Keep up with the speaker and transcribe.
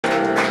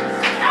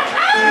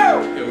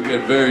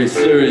get very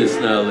serious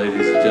now,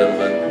 ladies and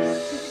gentlemen.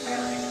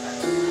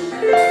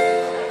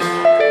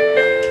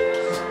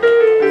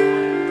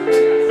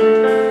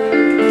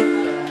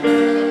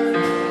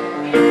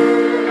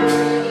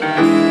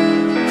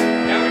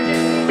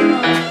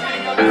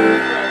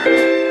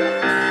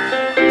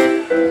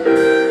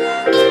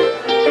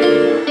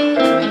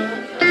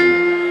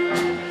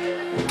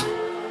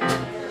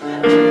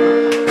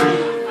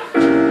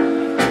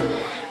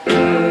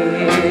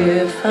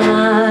 If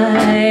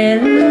I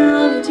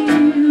loved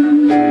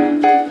you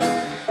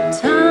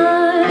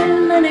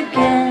time and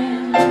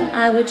again,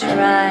 I would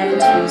try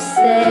to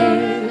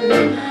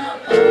say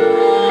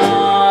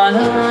all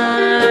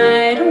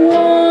I'd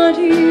want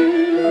you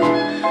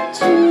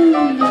to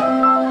know.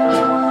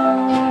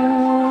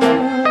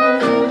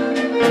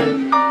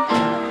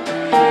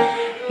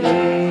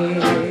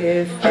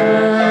 If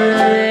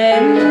I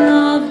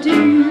loved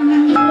you,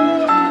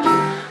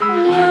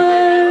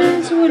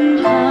 words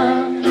wouldn't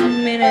come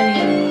in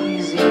an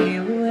easy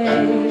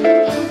way.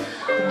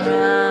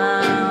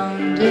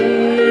 Round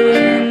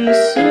in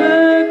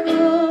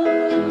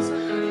circles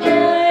I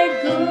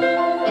go,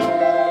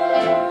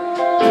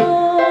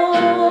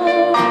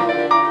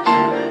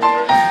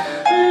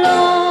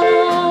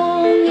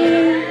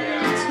 longing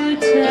to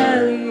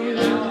tell you,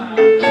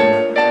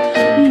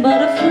 but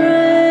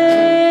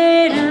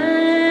afraid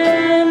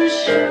and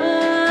shy.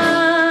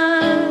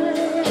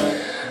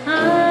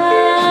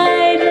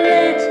 I'd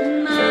let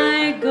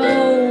my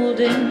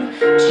golden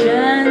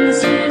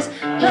chances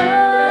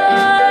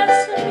pass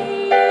me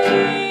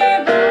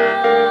by.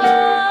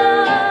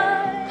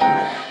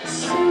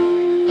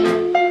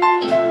 Soon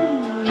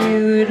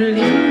you'd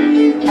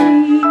leave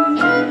me,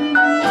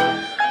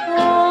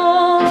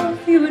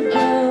 off you would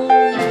go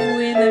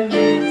in the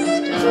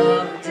midst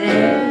of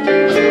day.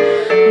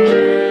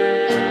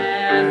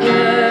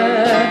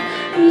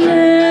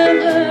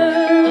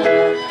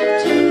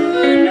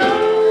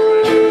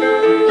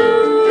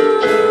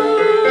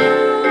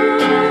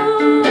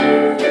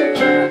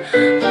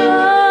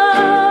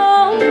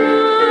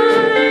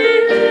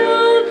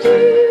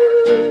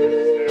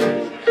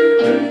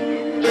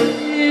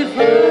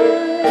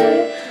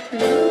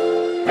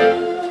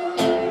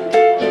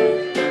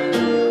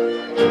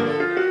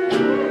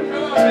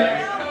 Okay.